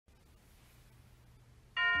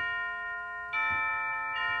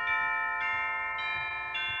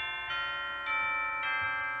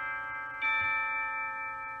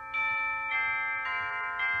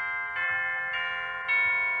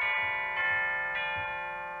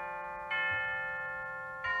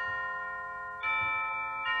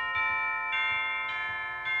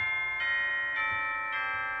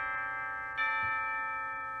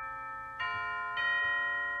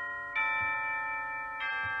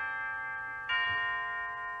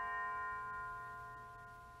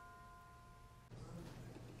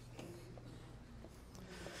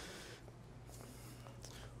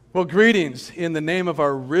Well, greetings in the name of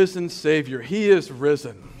our risen Savior. He is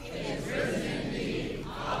risen. He is risen indeed.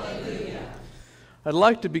 Hallelujah. I'd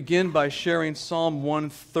like to begin by sharing Psalm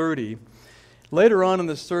 130. Later on in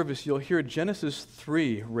the service, you'll hear Genesis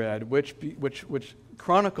 3 read, which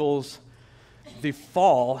chronicles the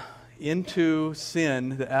fall into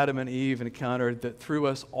sin that Adam and Eve encountered that threw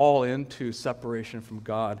us all into separation from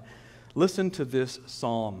God. Listen to this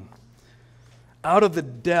psalm. Out of the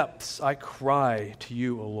depths I cry to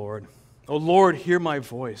you, O Lord. O Lord, hear my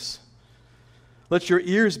voice. Let your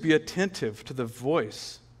ears be attentive to the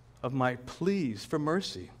voice of my pleas for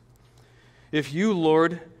mercy. If you,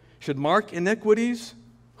 Lord, should mark iniquities,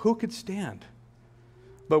 who could stand?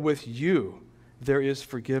 But with you there is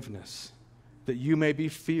forgiveness, that you may be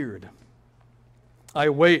feared. I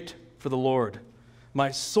wait for the Lord. My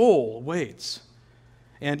soul waits,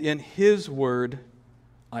 and in his word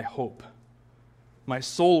I hope. My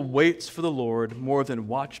soul waits for the Lord more than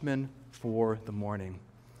watchmen for the morning.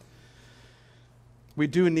 We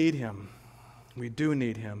do need him. We do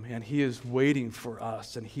need him, and he is waiting for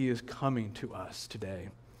us, and he is coming to us today.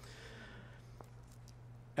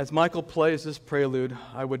 As Michael plays this prelude,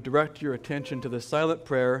 I would direct your attention to the silent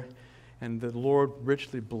prayer, and the Lord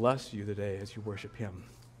richly bless you today as you worship him.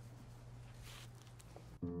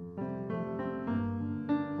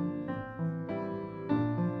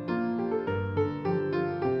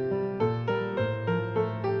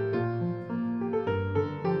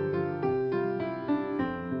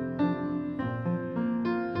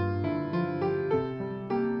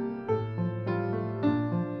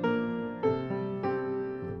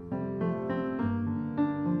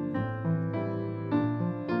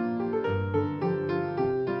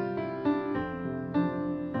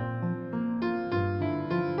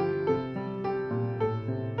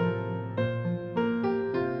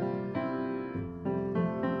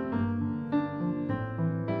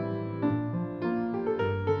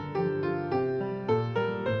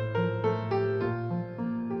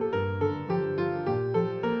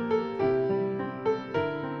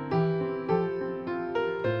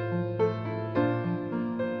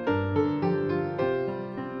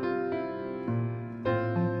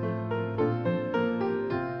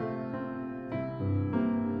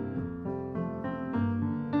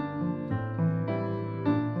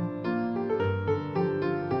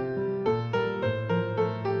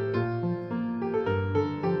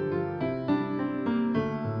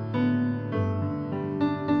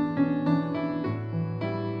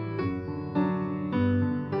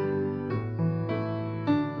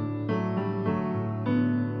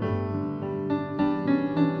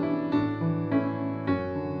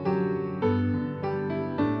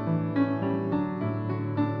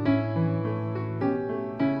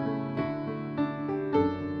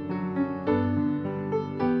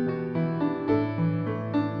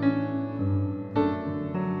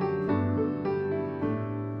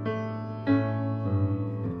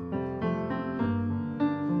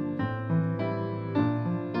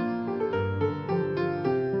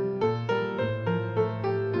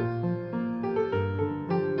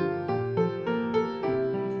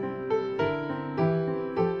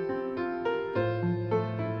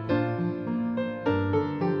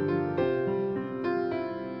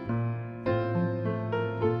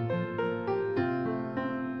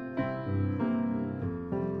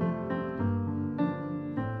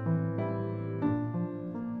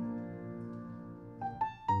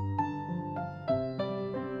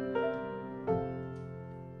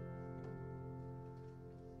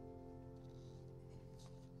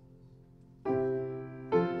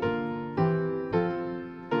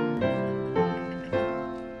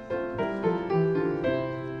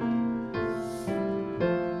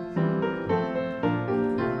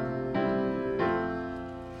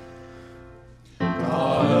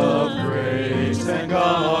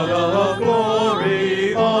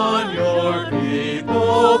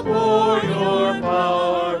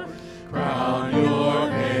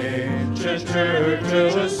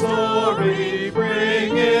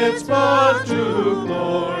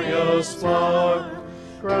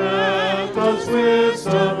 Grant us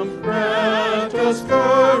wisdom, grant us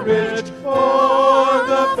courage for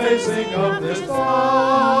the facing of this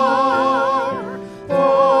hour,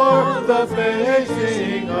 for the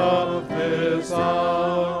facing of this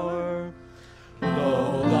hour.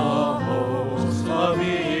 Though the host of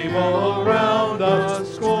evil round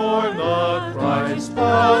us scorn the Christ,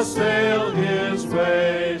 assail his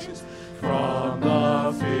ways, from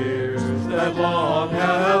the fears that long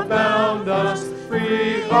have bound us,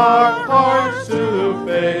 free our hearts to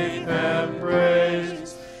faith and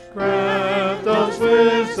praise. Grant us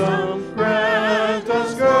wisdom, grant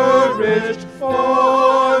us courage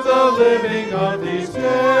for the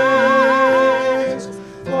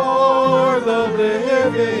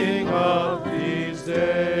living of these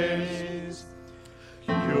days.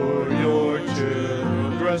 Cure your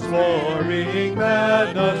children's warring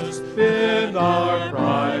madness, bend our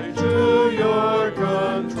pride to your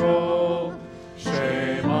control.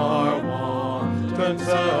 Shame our wanton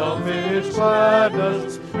selfish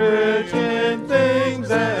gladness, rich in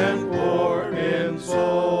things and poor in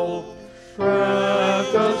soul.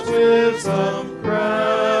 Grant us wisdom,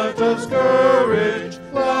 grant us courage,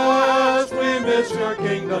 lest we miss your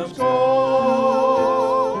kingdom's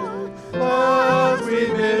goal. Lest we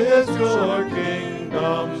miss your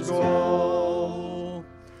kingdom's goal.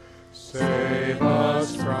 Save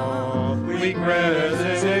us from weak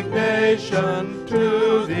resignation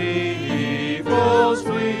to the evils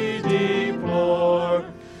we deplore.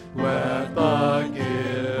 Let the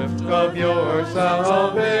gift of your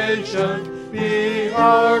salvation be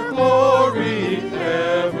our glory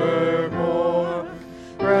evermore.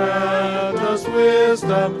 Grant us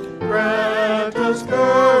wisdom, grant us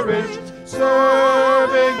courage,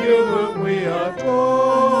 serving you whom we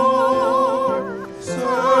adore.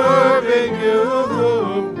 Serving you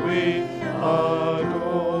whom we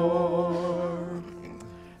adore.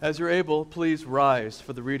 As you're able, please rise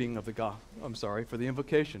for the reading of the for the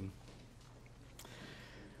invocation.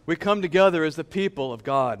 We come together as the people of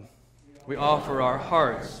God. We offer our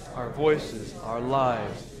hearts, our voices, our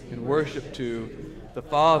lives in worship to the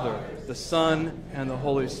Father, the Son, and the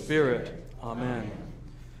Holy Spirit. Amen.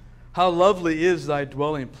 How lovely is thy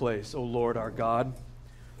dwelling place, O Lord our God,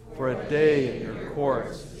 for a day in your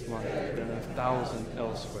courts is like than 1,000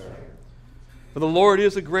 elsewhere. For the Lord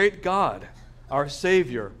is a great God, our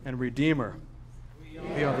Savior and Redeemer.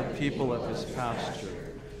 We are the people of his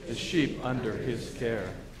pasture, the sheep under his care.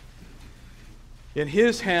 In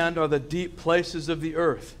his hand are the deep places of the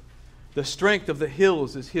earth. The strength of the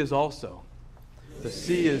hills is his also. The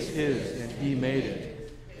sea is his, and he made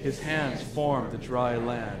it. His hands formed the dry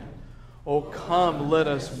land. O come, let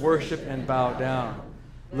us worship and bow down.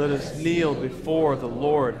 Let us kneel before the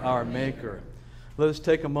Lord our Maker. Let us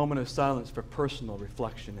take a moment of silence for personal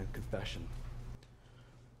reflection and confession.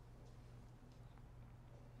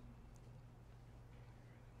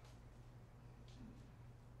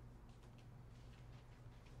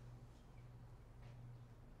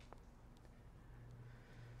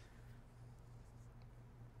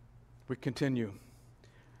 We continue.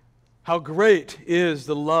 How great is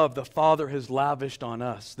the love the Father has lavished on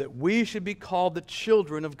us, that we should be called the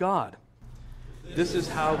children of God. This is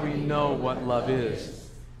how we know what love is.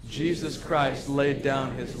 Jesus Christ laid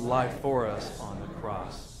down his life for us on the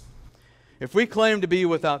cross. If we claim to be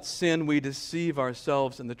without sin, we deceive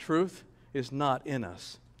ourselves, and the truth is not in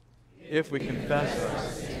us. If we confess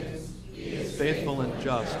our sins, he is faithful and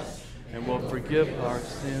just, and will forgive our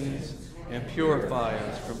sins and purify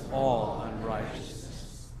us from all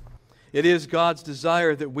unrighteousness. It is God's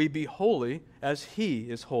desire that we be holy as he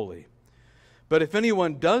is holy. But if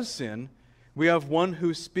anyone does sin, we have one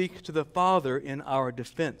who speaks to the Father in our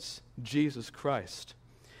defense, Jesus Christ.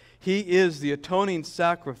 He is the atoning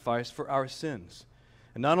sacrifice for our sins,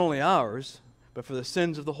 and not only ours, but for the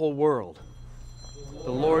sins of the whole world.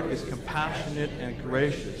 The Lord is compassionate and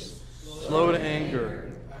gracious, slow to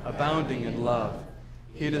anger, abounding in love.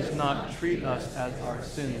 He does not treat us as our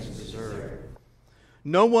sins deserve.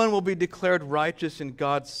 No one will be declared righteous in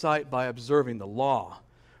God's sight by observing the law.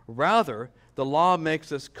 Rather, the law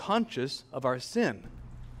makes us conscious of our sin.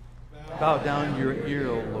 Bow down your ear,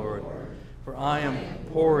 O Lord, for I am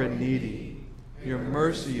poor and needy. Your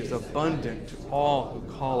mercy is abundant to all who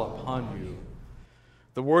call upon you.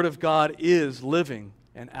 The Word of God is living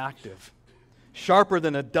and active, sharper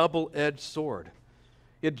than a double-edged sword.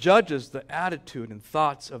 It judges the attitude and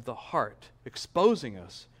thoughts of the heart, exposing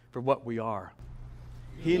us for what we are.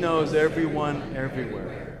 He knows everyone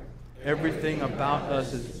everywhere. Everything about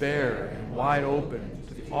us is bare and wide open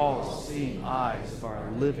to the all-seeing eyes of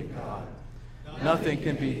our living God. Nothing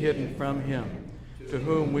can be hidden from him, to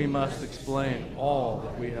whom we must explain all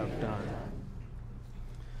that we have done.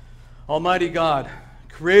 Almighty God,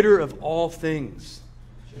 creator of all things,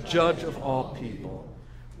 judge of all people,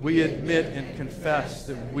 we admit and confess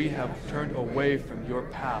that we have turned away from your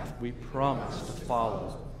path we promised to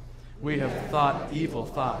follow. We have thought evil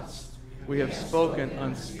thoughts. We have spoken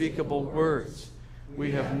unspeakable words.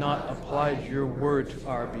 We have not applied your word to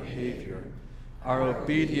our behavior. Our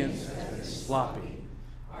obedience has been sloppy.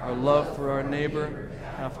 Our love for our neighbor,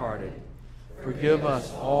 half-hearted. Forgive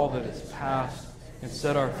us all that is past and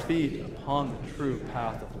set our feet upon the true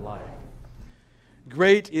path of life.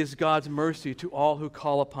 Great is God's mercy to all who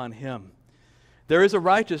call upon him. There is a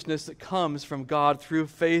righteousness that comes from God through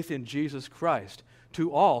faith in Jesus Christ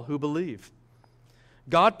to all who believe.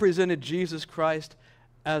 God presented Jesus Christ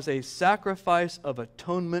as a sacrifice of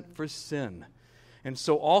atonement for sin. And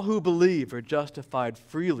so all who believe are justified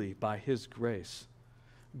freely by his grace.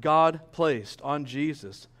 God placed on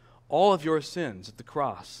Jesus all of your sins at the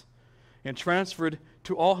cross and transferred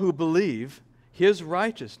to all who believe his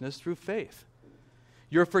righteousness through faith.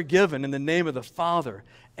 You're forgiven in the name of the Father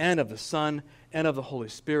and of the Son and of the Holy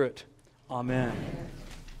Spirit. Amen.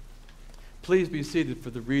 Please be seated for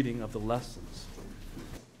the reading of the lessons.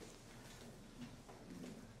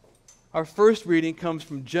 Our first reading comes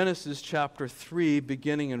from Genesis chapter 3,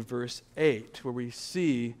 beginning in verse 8, where we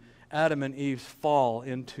see Adam and Eve's fall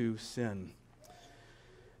into sin.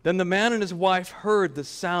 Then the man and his wife heard the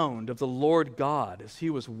sound of the Lord God as he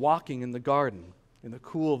was walking in the garden in the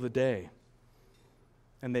cool of the day.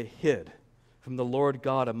 And they hid from the Lord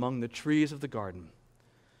God among the trees of the garden.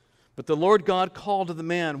 But the Lord God called to the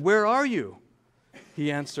man, "Where are you?"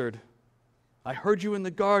 He answered, "I heard you in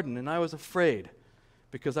the garden, and I was afraid,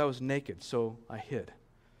 because I was naked, so I hid."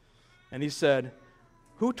 And he said,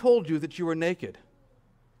 "Who told you that you were naked?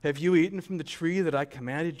 Have you eaten from the tree that I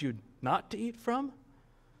commanded you not to eat from?"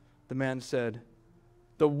 The man said,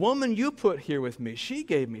 "The woman you put here with me, she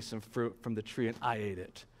gave me some fruit from the tree, and I ate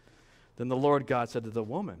it." Then the Lord God said to the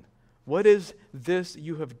woman, "What is this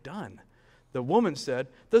you have done?" The woman said,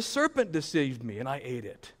 "The serpent deceived me, and I ate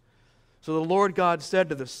it." So the Lord God said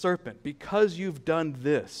to the serpent, "Because you've done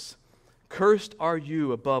this, cursed are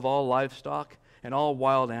you above all livestock and all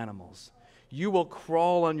wild animals. You will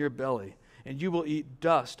crawl on your belly, and you will eat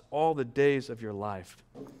dust all the days of your life.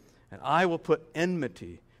 And I will put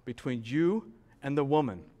enmity between you and the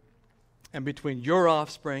woman, and between your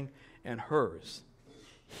offspring and hers.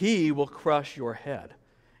 He will crush your head,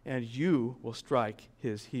 and you will strike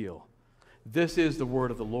his heel." This is the word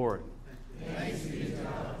of the Lord. Thanks be to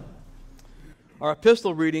God. Our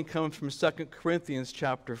epistle reading comes from 2 Corinthians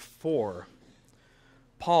chapter 4.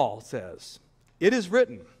 Paul says, "It is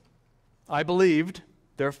written, I believed,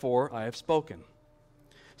 therefore I have spoken.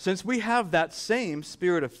 Since we have that same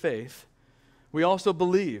spirit of faith, we also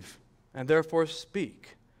believe and therefore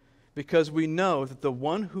speak, because we know that the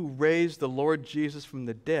one who raised the Lord Jesus from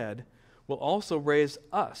the dead will also raise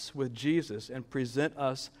us with Jesus and present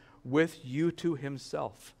us with you to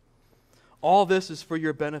himself. All this is for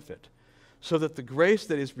your benefit, so that the grace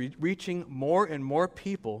that is reaching more and more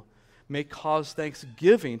people may cause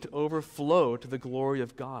thanksgiving to overflow to the glory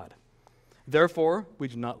of God. Therefore, we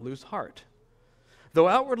do not lose heart. Though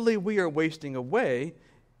outwardly we are wasting away,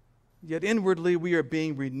 yet inwardly we are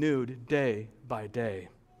being renewed day by day.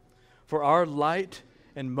 For our light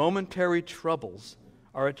and momentary troubles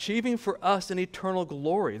are achieving for us an eternal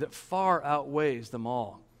glory that far outweighs them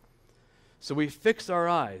all. So we fix our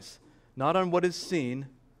eyes not on what is seen,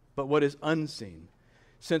 but what is unseen.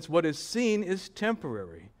 Since what is seen is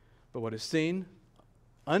temporary, but what is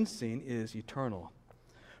unseen is eternal.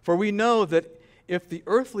 For we know that if the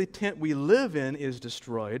earthly tent we live in is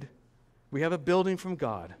destroyed, we have a building from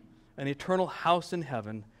God, an eternal house in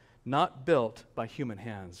heaven, not built by human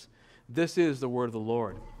hands. This is the word of the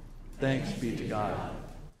Lord. Thanks be to God.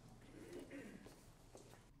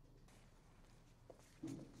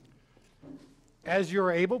 As you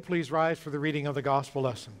are able, please rise for the reading of the gospel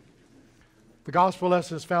lesson. The gospel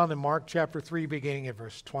lesson is found in Mark chapter 3, beginning at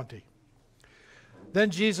verse 20. Then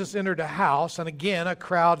Jesus entered a house, and again a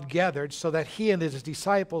crowd gathered, so that he and his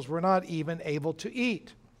disciples were not even able to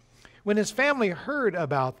eat. When his family heard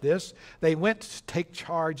about this, they went to take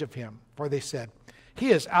charge of him, for they said, "He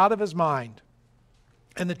is out of his mind."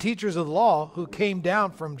 And the teachers of the law who came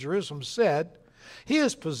down from Jerusalem said, "He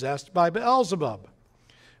is possessed by Beelzebub.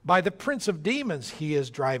 By the prince of demons he is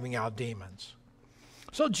driving out demons."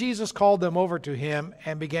 So Jesus called them over to him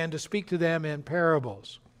and began to speak to them in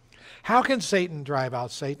parables. "How can Satan drive out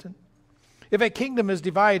Satan? If a kingdom is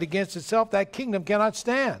divided against itself, that kingdom cannot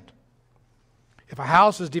stand. If a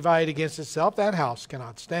house is divided against itself, that house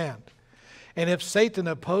cannot stand. And if Satan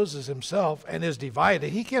opposes himself and is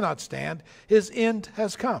divided, he cannot stand. His end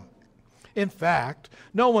has come. In fact,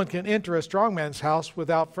 no one can enter a strong man's house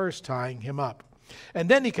without first tying him up. And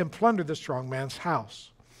then he can plunder the strong man's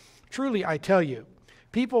house. Truly, I tell you,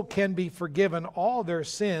 people can be forgiven all their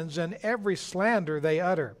sins and every slander they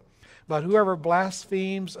utter. But whoever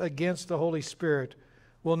blasphemes against the Holy Spirit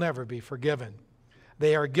will never be forgiven.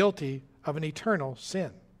 They are guilty of an eternal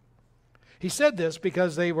sin." He said this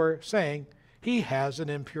because they were saying, "He has an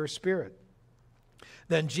impure spirit."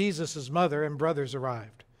 Then Jesus' mother and brothers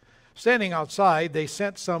arrived. Standing outside, they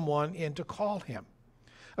sent someone in to call him.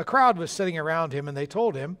 A crowd was sitting around him, and they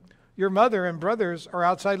told him, "Your mother and brothers are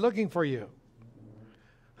outside looking for you."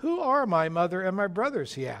 "Who are my mother and my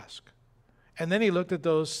brothers?" he asked. And then he looked at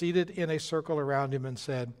those seated in a circle around him and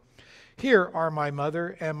said, "Here are my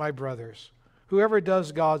mother and my brothers. Whoever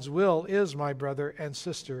does God's will is my brother and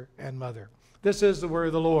sister and mother." This is the word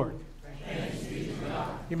of the Lord. Thanks be to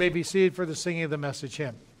God. You may be seated for the singing of the message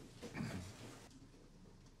hymn.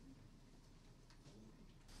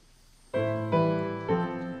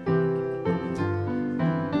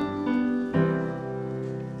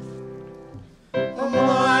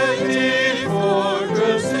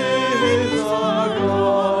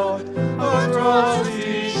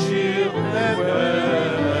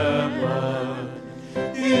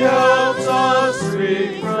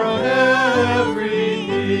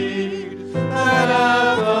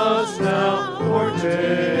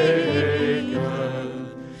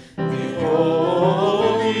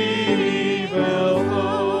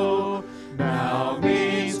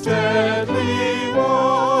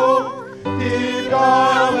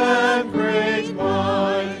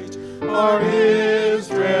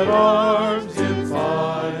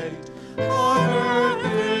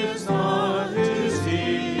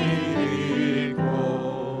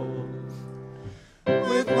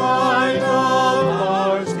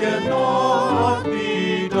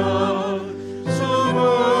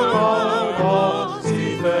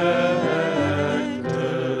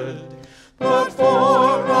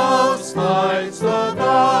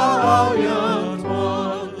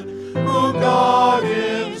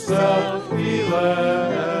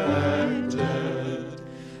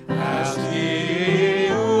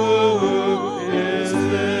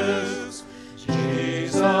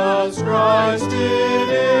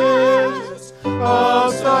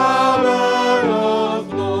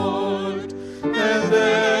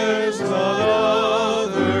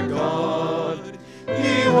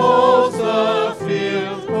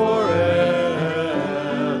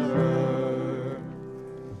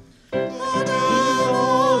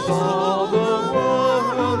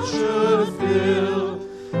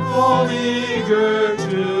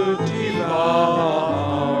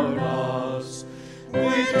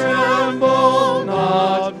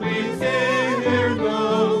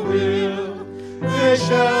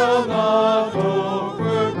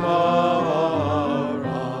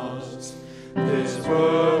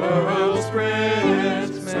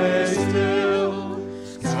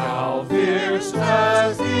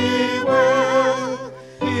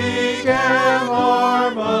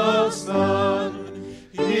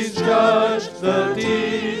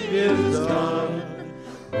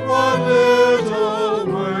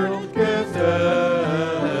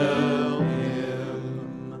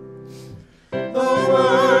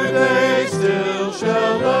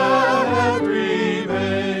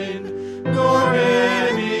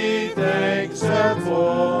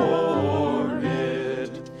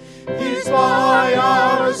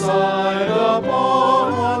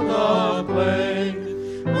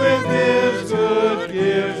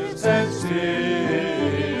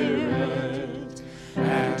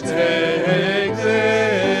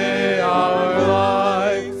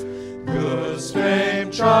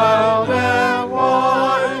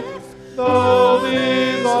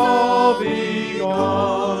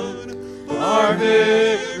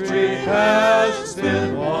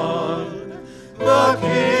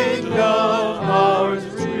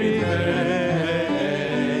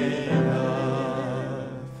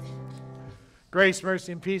 Grace,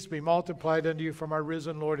 mercy, and peace be multiplied unto you from our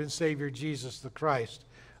risen Lord and Savior, Jesus the Christ.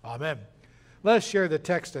 Amen. Let us share the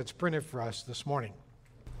text that's printed for us this morning.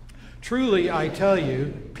 Truly, I tell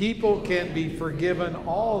you, people can be forgiven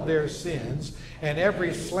all their sins and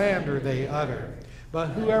every slander they utter. But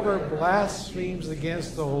whoever blasphemes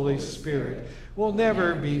against the Holy Spirit will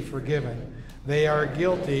never be forgiven. They are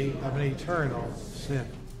guilty of an eternal sin.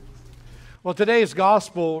 Well, today's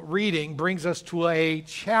gospel reading brings us to a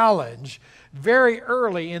challenge very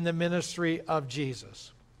early in the ministry of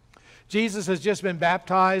Jesus. Jesus has just been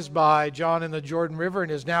baptized by John in the Jordan River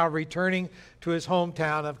and is now returning to his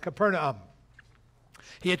hometown of Capernaum.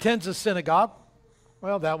 He attends a synagogue.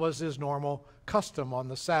 Well, that was his normal custom on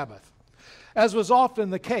the Sabbath. As was often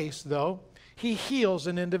the case, though, he heals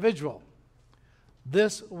an individual.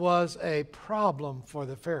 This was a problem for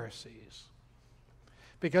the Pharisees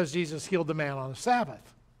because Jesus healed the man on the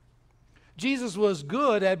Sabbath. Jesus was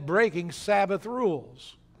good at breaking Sabbath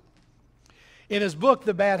rules. In his book,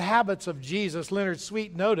 The Bad Habits of Jesus, Leonard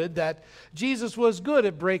Sweet noted that Jesus was good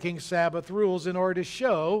at breaking Sabbath rules in order to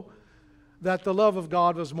show that the love of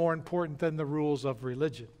God was more important than the rules of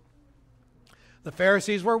religion. The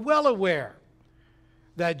Pharisees were well aware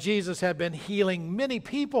that Jesus had been healing many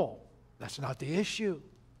people. That's not the issue.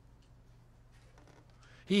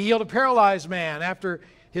 He healed a paralyzed man after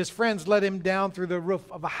his friends let him down through the roof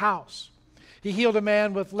of a house. He healed a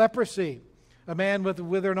man with leprosy, a man with a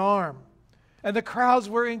withered arm, and the crowds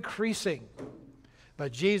were increasing.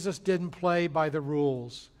 But Jesus didn't play by the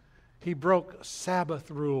rules. He broke Sabbath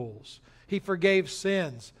rules. He forgave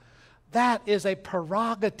sins. That is a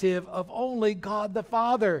prerogative of only God the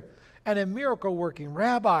Father. And a miracle-working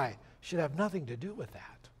rabbi should have nothing to do with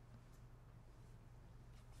that.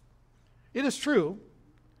 It is true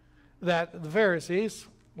that the Pharisees,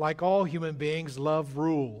 like all human beings, love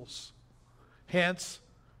rules. Hence,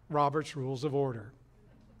 Robert's Rules of Order.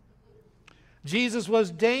 Jesus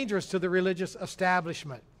was dangerous to the religious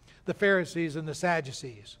establishment, the Pharisees and the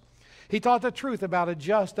Sadducees. He taught the truth about a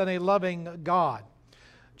just and a loving God.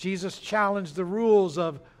 Jesus challenged the rules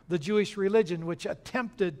of the Jewish religion, which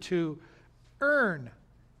attempted to earn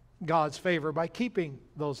God's favor by keeping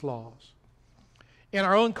those laws. In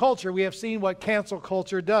our own culture, we have seen what cancel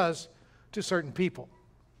culture does to certain people.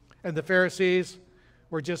 And the Pharisees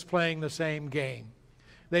were just playing the same game.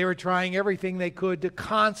 They were trying everything they could to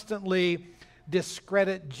constantly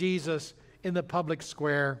discredit Jesus in the public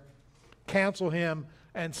square, cancel him,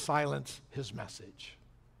 and silence his message.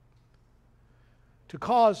 To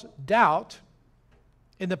cause doubt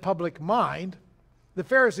in the public mind, the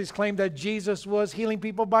Pharisees claimed that Jesus was healing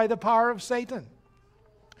people by the power of Satan.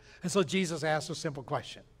 And so Jesus asked a simple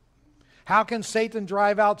question. How can Satan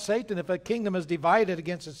drive out Satan? If a kingdom is divided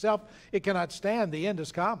against itself, it cannot stand. The end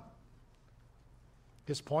has come.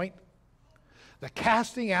 His point? The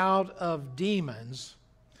casting out of demons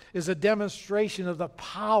is a demonstration of the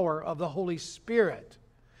power of the Holy Spirit,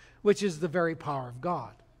 which is the very power of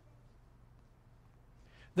God.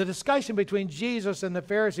 The discussion between Jesus and the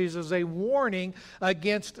Pharisees is a warning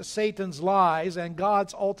against Satan's lies and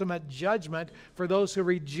God's ultimate judgment for those who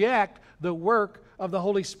reject the work of the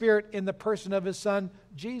Holy Spirit in the person of His Son,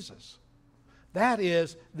 Jesus. That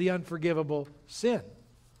is the unforgivable sin.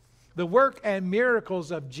 The work and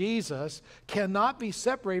miracles of Jesus cannot be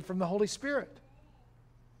separated from the Holy Spirit.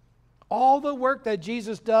 All the work that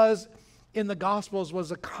Jesus does in the Gospels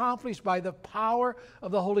was accomplished by the power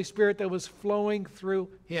of the Holy Spirit that was flowing through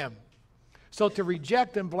Him. So to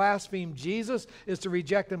reject and blaspheme Jesus is to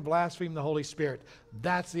reject and blaspheme the Holy Spirit.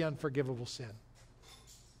 That's the unforgivable sin.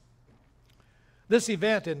 This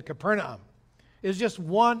event in Capernaum is just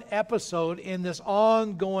one episode in this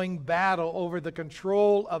ongoing battle over the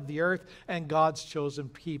control of the earth and God's chosen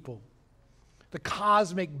people. The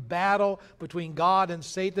cosmic battle between God and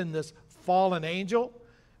Satan, this fallen angel,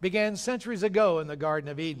 began centuries ago in the Garden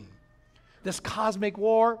of Eden. This cosmic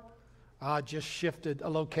war just shifted a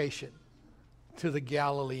location to the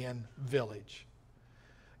Galilean village.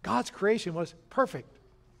 God's creation was perfect.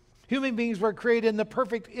 Human beings were created in the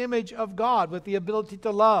perfect image of God with the ability to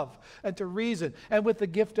love and to reason and with the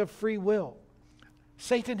gift of free will.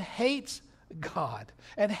 Satan hates God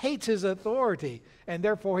and hates His authority, and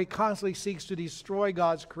therefore he constantly seeks to destroy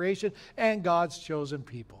God's creation and God's chosen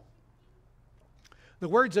people. The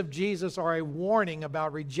words of Jesus are a warning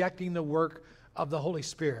about rejecting the work of the Holy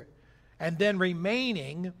Spirit and then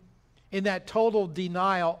remaining in that total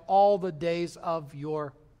denial all the days of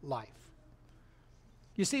your life.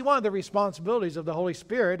 You see, one of the responsibilities of the Holy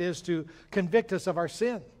Spirit is to convict us of our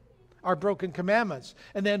sin, our broken commandments,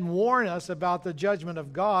 and then warn us about the judgment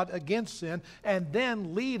of God against sin, and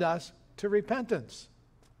then lead us to repentance.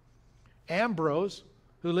 Ambrose,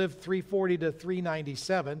 who lived 340 to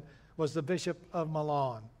 397, was the bishop of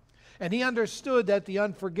Milan. And he understood that the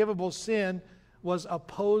unforgivable sin was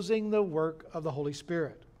opposing the work of the Holy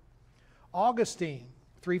Spirit. Augustine,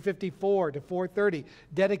 354 to 430,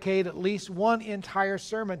 dedicated at least one entire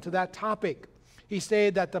sermon to that topic. He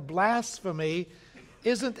stated that the blasphemy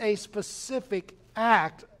isn't a specific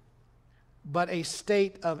act, but a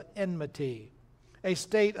state of enmity, a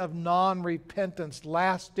state of non-repentance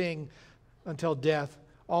lasting until death,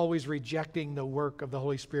 always rejecting the work of the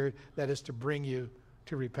Holy Spirit that is to bring you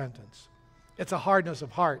to repentance. It's a hardness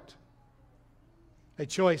of heart, a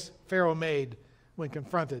choice Pharaoh made when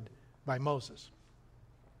confronted by Moses.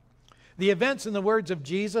 The events in the words of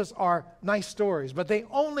Jesus are nice stories, but they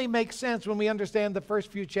only make sense when we understand the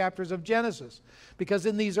first few chapters of Genesis. Because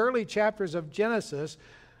in these early chapters of Genesis,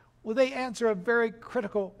 well, they answer a very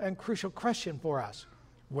critical and crucial question for us.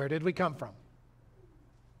 Where did we come from?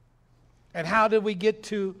 And how did we get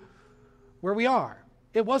to where we are?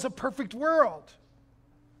 It was a perfect world.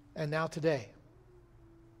 And now today.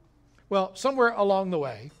 Well, somewhere along the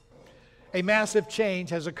way, a massive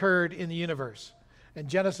change has occurred in the universe. And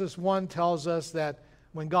Genesis 1 tells us that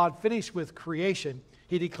when God finished with creation,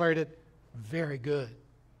 He declared it very good.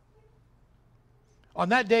 On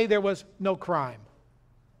that day, there was no crime,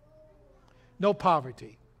 no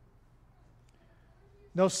poverty,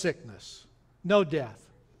 no sickness, no death,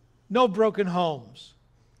 no broken homes,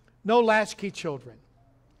 no latchkey children,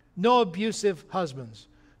 no abusive husbands,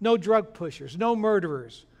 no drug pushers, no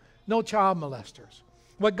murderers, no child molesters.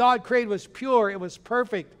 What God created was pure, it was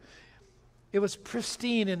perfect, it was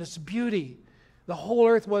pristine in its beauty. The whole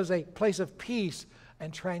earth was a place of peace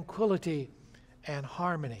and tranquility and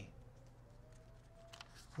harmony.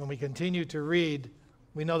 When we continue to read,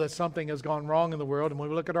 we know that something has gone wrong in the world, and when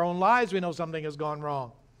we look at our own lives, we know something has gone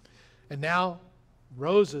wrong. And now,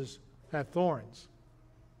 roses have thorns.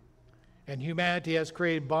 And humanity has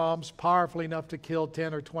created bombs powerful enough to kill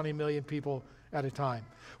 10 or 20 million people at a time.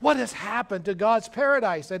 What has happened to God's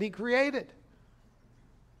paradise that He created?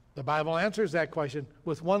 The Bible answers that question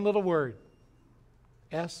with one little word.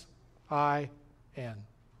 S-I-N.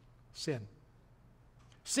 Sin.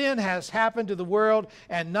 Sin has happened to the world,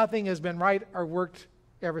 and nothing has been right or worked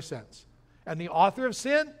ever since. And the author of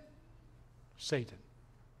sin? Satan.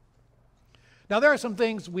 Now, there are some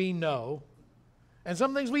things we know and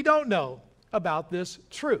some things we don't know about this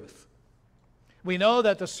truth. We know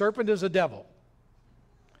that the serpent is a devil.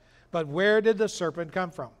 But where did the serpent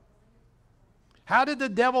come from? How did the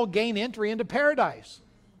devil gain entry into paradise?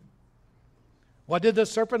 What did the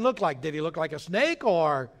serpent look like? Did he look like a snake,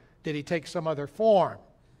 or did he take some other form?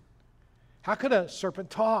 How could a serpent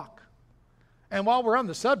talk? And while we're on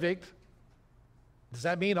the subject, does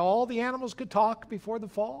that mean all the animals could talk before the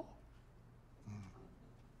fall?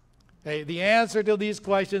 Hey, the answer to these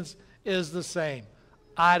questions is the same.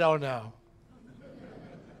 I don't know.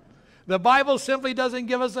 The Bible simply doesn't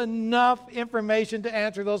give us enough information to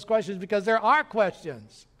answer those questions, because there are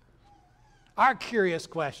questions, are curious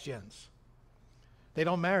questions. They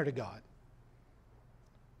don't matter to God,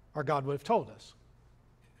 or God would have told us.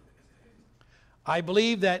 I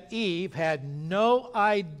believe that Eve had no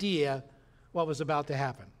idea what was about to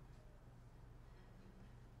happen.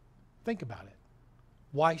 Think about it.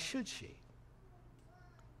 Why should she?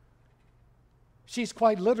 She's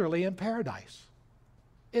quite literally in paradise.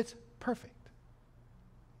 It's perfect.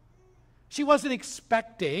 She wasn't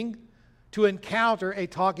expecting to encounter a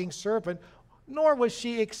talking serpent, nor was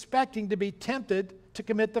she expecting to be tempted to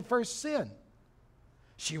commit the first sin.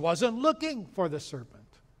 She wasn't looking for the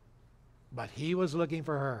serpent, but he was looking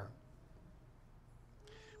for her.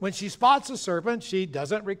 When she spots a serpent, she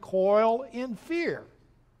doesn't recoil in fear.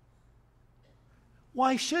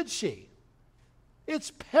 Why should she?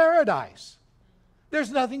 It's paradise. There's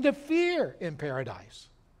nothing to fear in paradise.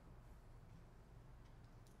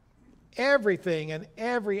 Everything and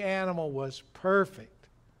every animal was perfect.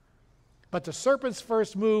 But the serpent's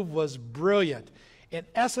first move was brilliant. In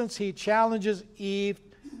essence, he challenges Eve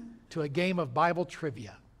to a game of Bible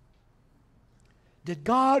trivia. Did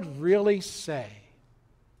God really say?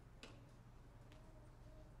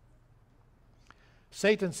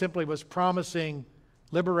 Satan simply was promising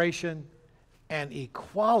liberation and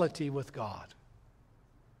equality with God.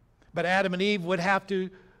 But Adam and Eve would have to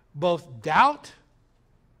both doubt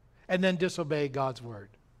and then disobey God's word.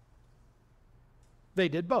 They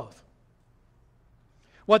did both.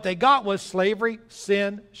 What they got was slavery,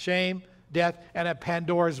 sin, shame, death, and a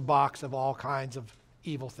Pandora's box of all kinds of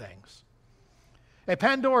evil things. A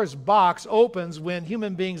Pandora's box opens when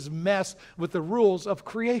human beings mess with the rules of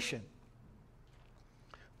creation.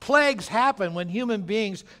 Plagues happen when human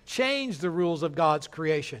beings change the rules of God's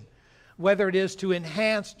creation, whether it is to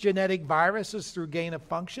enhance genetic viruses through gain of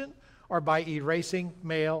function or by erasing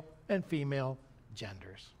male and female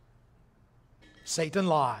genders. Satan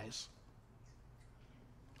lies.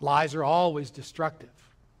 Lies are always destructive.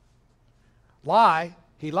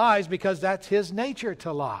 He lies because that's his nature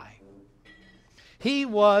to lie. He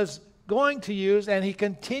was going to use, and he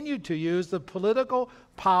continued to use, the political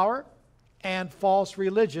power and false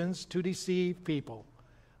religions to deceive people.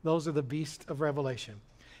 Those are the beasts of Revelation.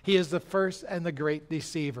 He is the first and the great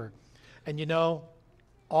deceiver. And you know,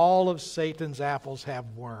 all of Satan's apples have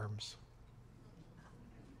worms.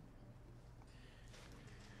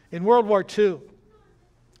 In World War II,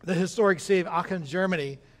 the historic city of Aachen,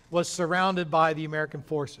 Germany, was surrounded by the American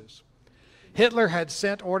forces. Hitler had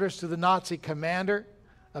sent orders to the Nazi commander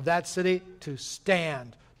of that city to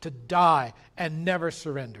stand, to die, and never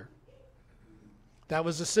surrender. That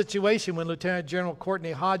was the situation when Lieutenant General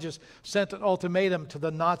Courtney Hodges sent an ultimatum to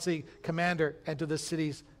the Nazi commander and to the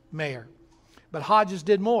city's mayor. But Hodges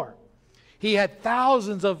did more. He had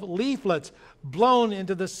thousands of leaflets blown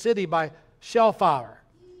into the city by shellfire.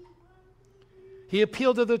 He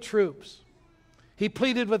appealed to the troops. He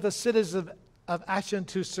pleaded with the citizens of Aachen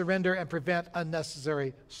to surrender and prevent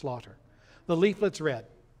unnecessary slaughter. The leaflets read,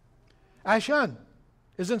 "Aachen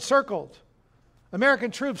is encircled.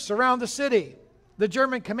 American troops surround the city. The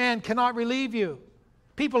German command cannot relieve you.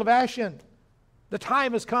 People of Ashen, the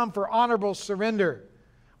time has come for honorable surrender.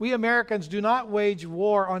 We Americans do not wage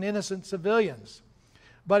war on innocent civilians.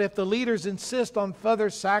 But if the leaders insist on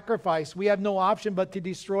further sacrifice, we have no option but to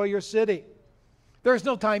destroy your city. There is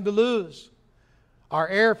no time to lose. Our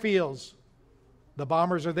airfields, the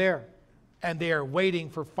bombers are there, and they are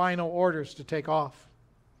waiting for final orders to take off.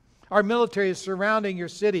 Our military is surrounding your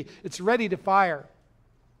city. It's ready to fire.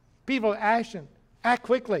 People of Ashen, act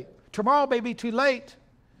quickly. Tomorrow may be too late.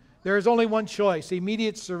 There is only one choice: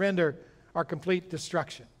 immediate surrender or complete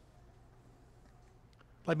destruction.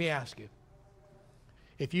 Let me ask you,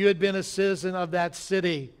 if you had been a citizen of that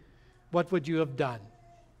city, what would you have done?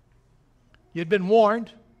 You'd been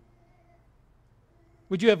warned.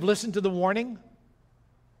 Would you have listened to the warning?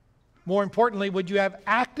 More importantly, would you have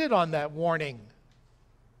acted on that warning?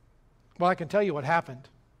 Well, I can tell you what happened.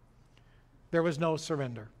 There was no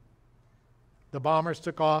surrender. The bombers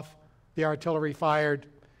took off, the artillery fired,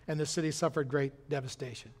 and the city suffered great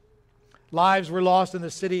devastation. Lives were lost and the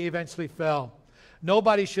city eventually fell.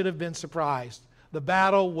 Nobody should have been surprised. The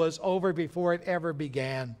battle was over before it ever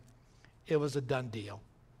began. It was a done deal.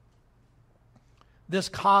 This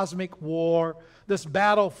cosmic war, this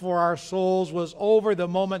battle for our souls was over the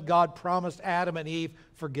moment God promised Adam and Eve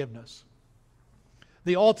forgiveness.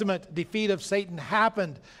 The ultimate defeat of Satan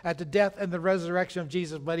happened at the death and the resurrection of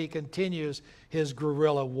Jesus, but he continues his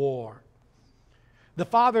guerrilla war. The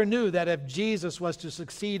Father knew that if Jesus was to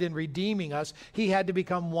succeed in redeeming us, he had to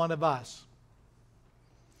become one of us.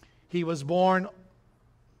 He was born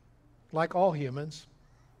like all humans.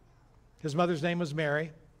 His mother's name was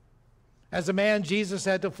Mary. As a man, Jesus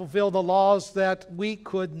had to fulfill the laws that we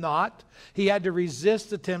could not. He had to resist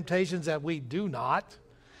the temptations that we do not.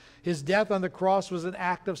 His death on the cross was an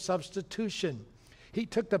act of substitution. He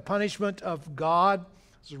took the punishment of God's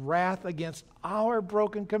wrath against our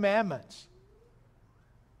broken commandments.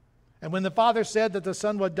 And when the Father said that the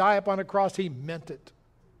Son would die upon a cross, he meant it.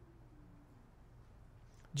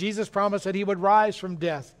 Jesus promised that he would rise from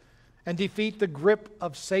death and defeat the grip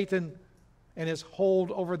of Satan and his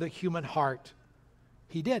hold over the human heart.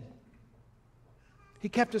 He did. He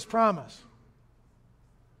kept his promise.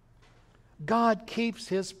 God keeps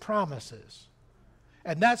his promises.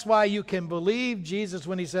 And that's why you can believe Jesus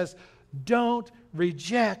when he says, don't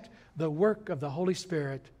reject the work of the Holy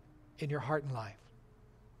Spirit in your heart and life.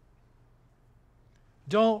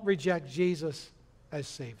 Don't reject Jesus as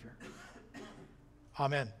Savior.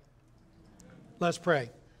 Amen. Let's pray.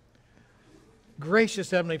 Gracious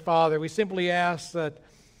Heavenly Father, we simply ask that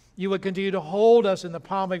you would continue to hold us in the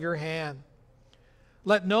palm of your hand.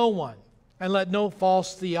 Let no one and let no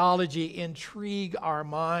false theology intrigue our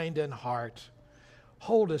mind and heart.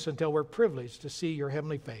 Hold us until we're privileged to see your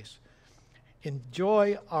heavenly face.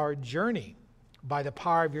 Enjoy our journey by the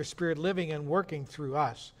power of your Spirit living and working through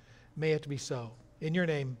us. May it be so. In your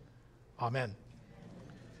name, amen.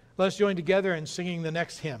 Let's join together in singing the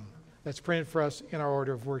next hymn that's printed for us in our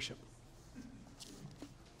order of worship.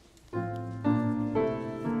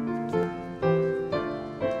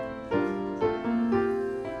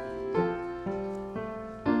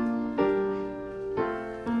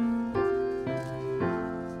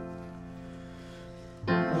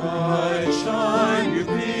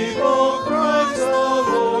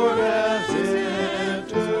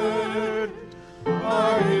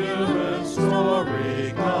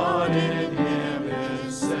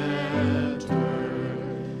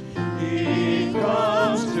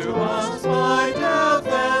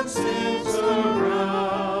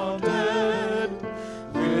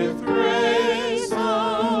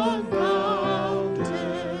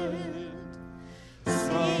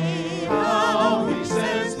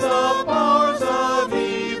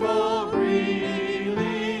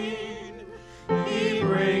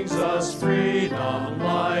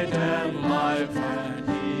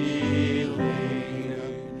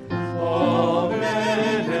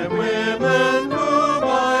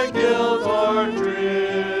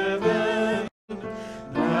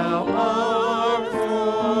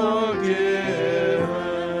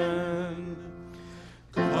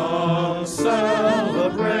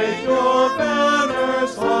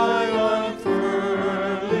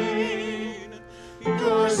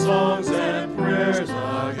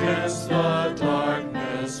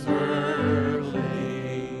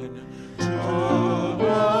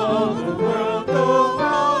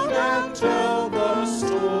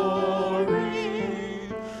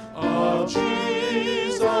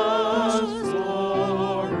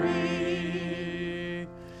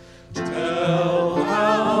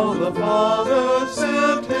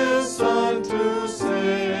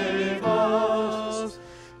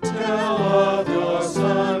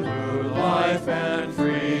 life and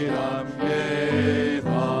freedom gave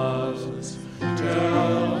us.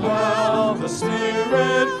 Till while the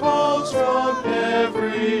Spirit calls from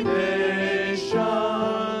every nation,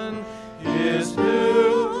 His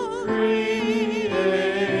new creation.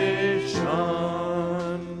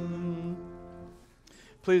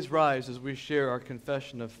 Please rise as we share our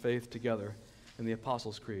confession of faith together in the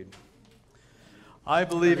Apostles' Creed. I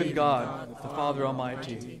believe in God, the Father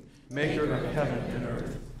Almighty, maker of heaven and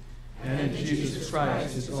earth, and in Jesus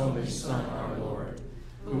Christ, His only Son, our Lord,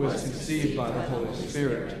 who was conceived by the Holy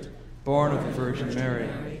Spirit, born of the Virgin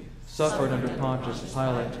Mary, suffered under Pontius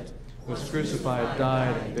Pilate, was crucified,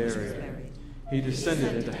 died, and buried. He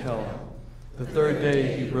descended into hell. The third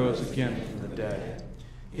day He rose again from the dead.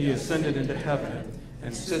 He ascended into heaven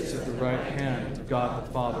and sits at the right hand of God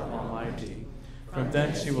the Father Almighty. From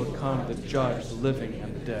thence He will come to judge the living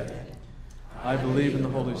and the dead. I believe in the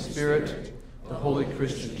Holy Spirit, the holy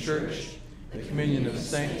Christian Church, the communion of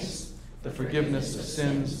saints, the forgiveness of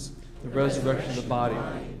sins, the resurrection of the body,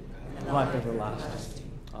 and life everlasting.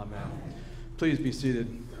 Amen. Please be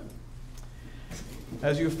seated.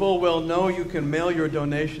 As you full well know, you can mail your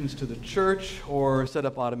donations to the church or set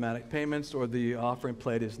up automatic payments, or the offering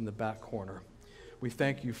plate is in the back corner. We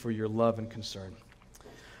thank you for your love and concern.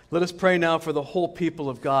 Let us pray now for the whole people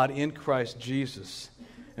of God in Christ Jesus,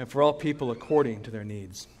 and for all people according to their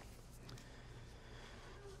needs.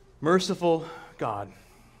 Merciful God,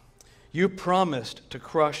 you promised to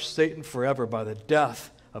crush Satan forever by the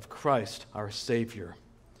death of Christ our Savior.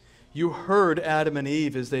 You heard Adam and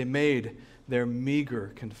Eve as they made their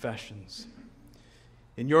meager confessions.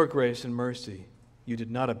 In your grace and mercy, you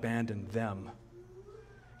did not abandon them.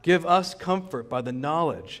 Give us comfort by the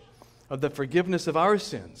knowledge of the forgiveness of our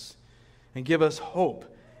sins, and give us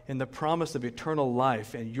hope in the promise of eternal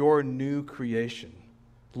life and your new creation.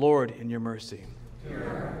 Lord, in your mercy.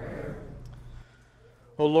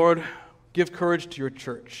 O Lord, give courage to your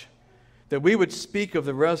church, that we would speak of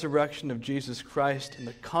the resurrection of Jesus Christ and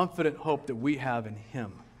the confident hope that we have in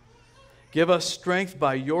Him. Give us strength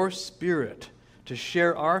by your Spirit to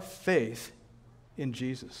share our faith in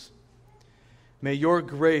Jesus. May your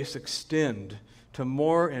grace extend to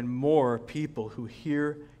more and more people who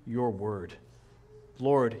hear your word.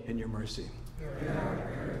 Lord, in your mercy.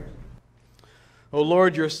 O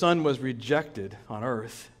Lord, your Son was rejected on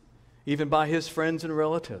earth, even by his friends and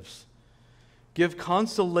relatives. Give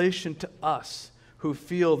consolation to us who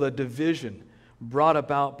feel the division brought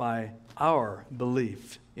about by our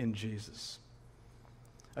belief in Jesus.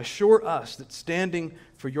 Assure us that standing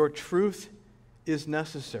for your truth is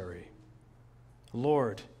necessary.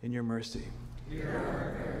 Lord, in your mercy.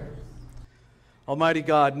 Almighty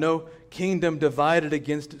God, no kingdom divided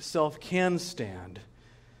against itself can stand,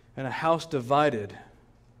 and a house divided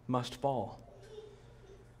must fall.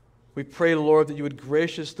 We pray, Lord, that you would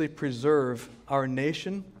graciously preserve our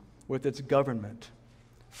nation with its government,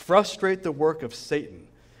 frustrate the work of Satan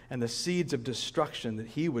and the seeds of destruction that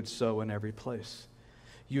he would sow in every place.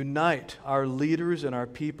 Unite our leaders and our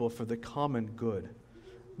people for the common good,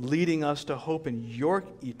 leading us to hope in your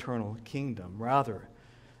eternal kingdom rather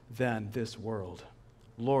than this world.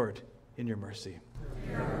 Lord, in your mercy.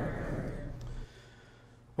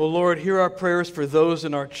 O Lord, hear our prayers for those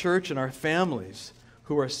in our church and our families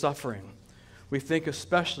who are suffering. We think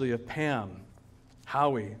especially of Pam,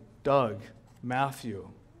 Howie, Doug, Matthew,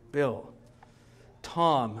 Bill,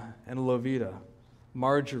 Tom and Lovita,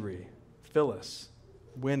 Marjorie, Phyllis,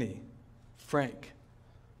 Winnie, Frank,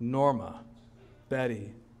 Norma,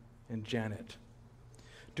 Betty, and Janet.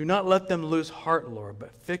 Do not let them lose heart, Lord,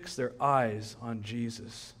 but fix their eyes on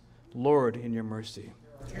Jesus. Lord, in your mercy.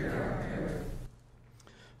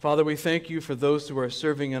 Father, we thank you for those who are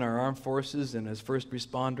serving in our armed forces and as first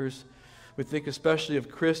responders. We think especially of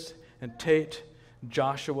Chris and Tate,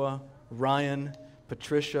 Joshua, Ryan,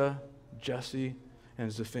 Patricia, Jesse,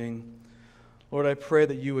 and Zafing. Lord, I pray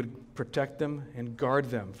that you would protect them and guard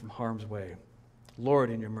them from harm's way. Lord,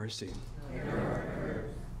 in your mercy.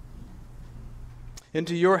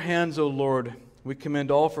 Into your hands, O Lord, we commend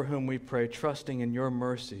all for whom we pray, trusting in your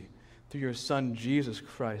mercy through your Son, Jesus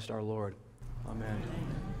Christ, our Lord. Amen.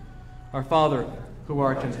 Our Father, who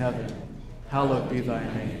art in heaven, hallowed be thy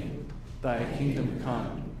name. Thy kingdom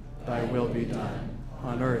come, thy will be done,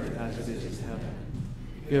 on earth as it is in heaven.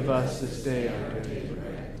 Give us this day our daily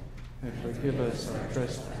bread, and forgive us our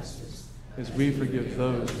trespasses, as we forgive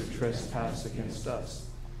those who trespass against us.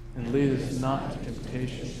 And lead us not into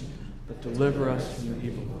temptation, but deliver us from the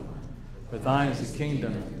evil one. For thine is the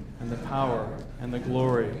kingdom, and the power, and the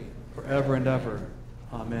glory, forever and ever.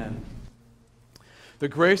 Amen. The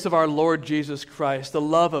grace of our Lord Jesus Christ, the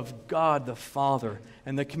love of God the Father,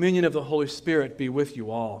 and the communion of the Holy Spirit be with you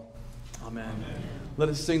all. Amen. Amen. Let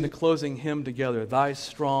us sing the closing hymn together, Thy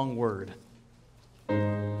Strong Word.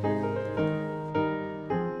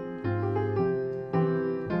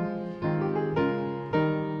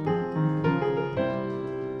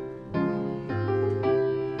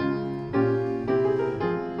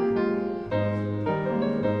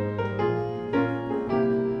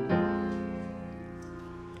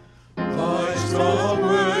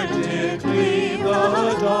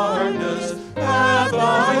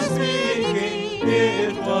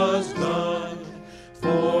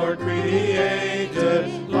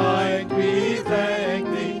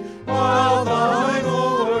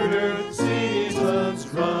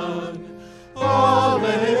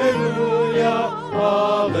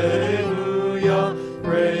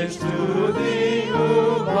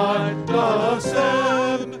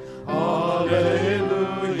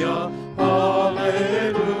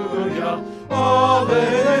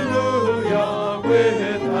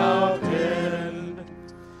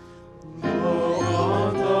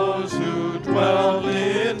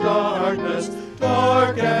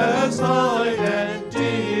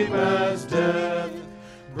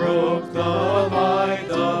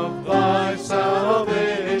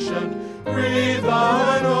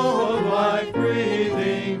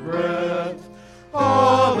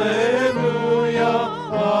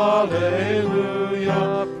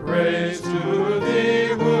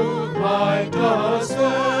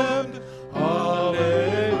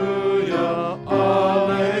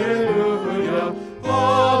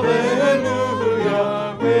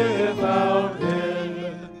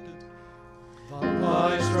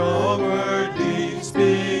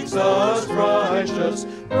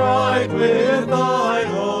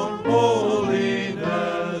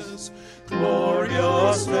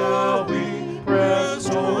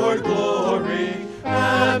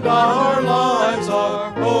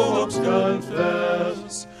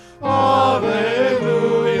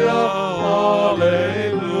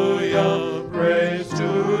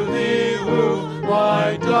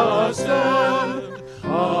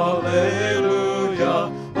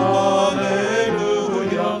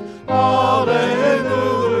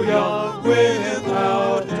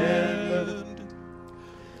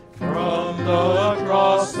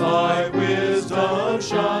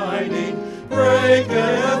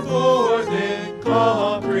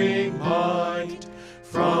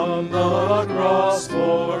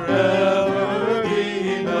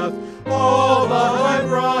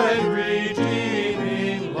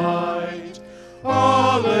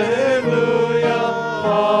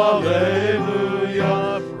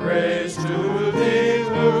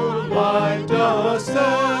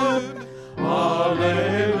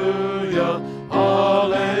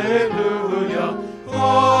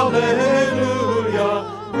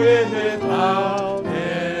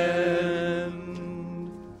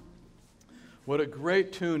 What a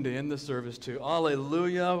great tune to end the service to.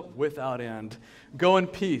 Alleluia without end. Go in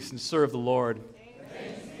peace and serve the Lord.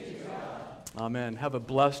 Amen. Have a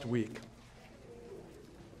blessed week.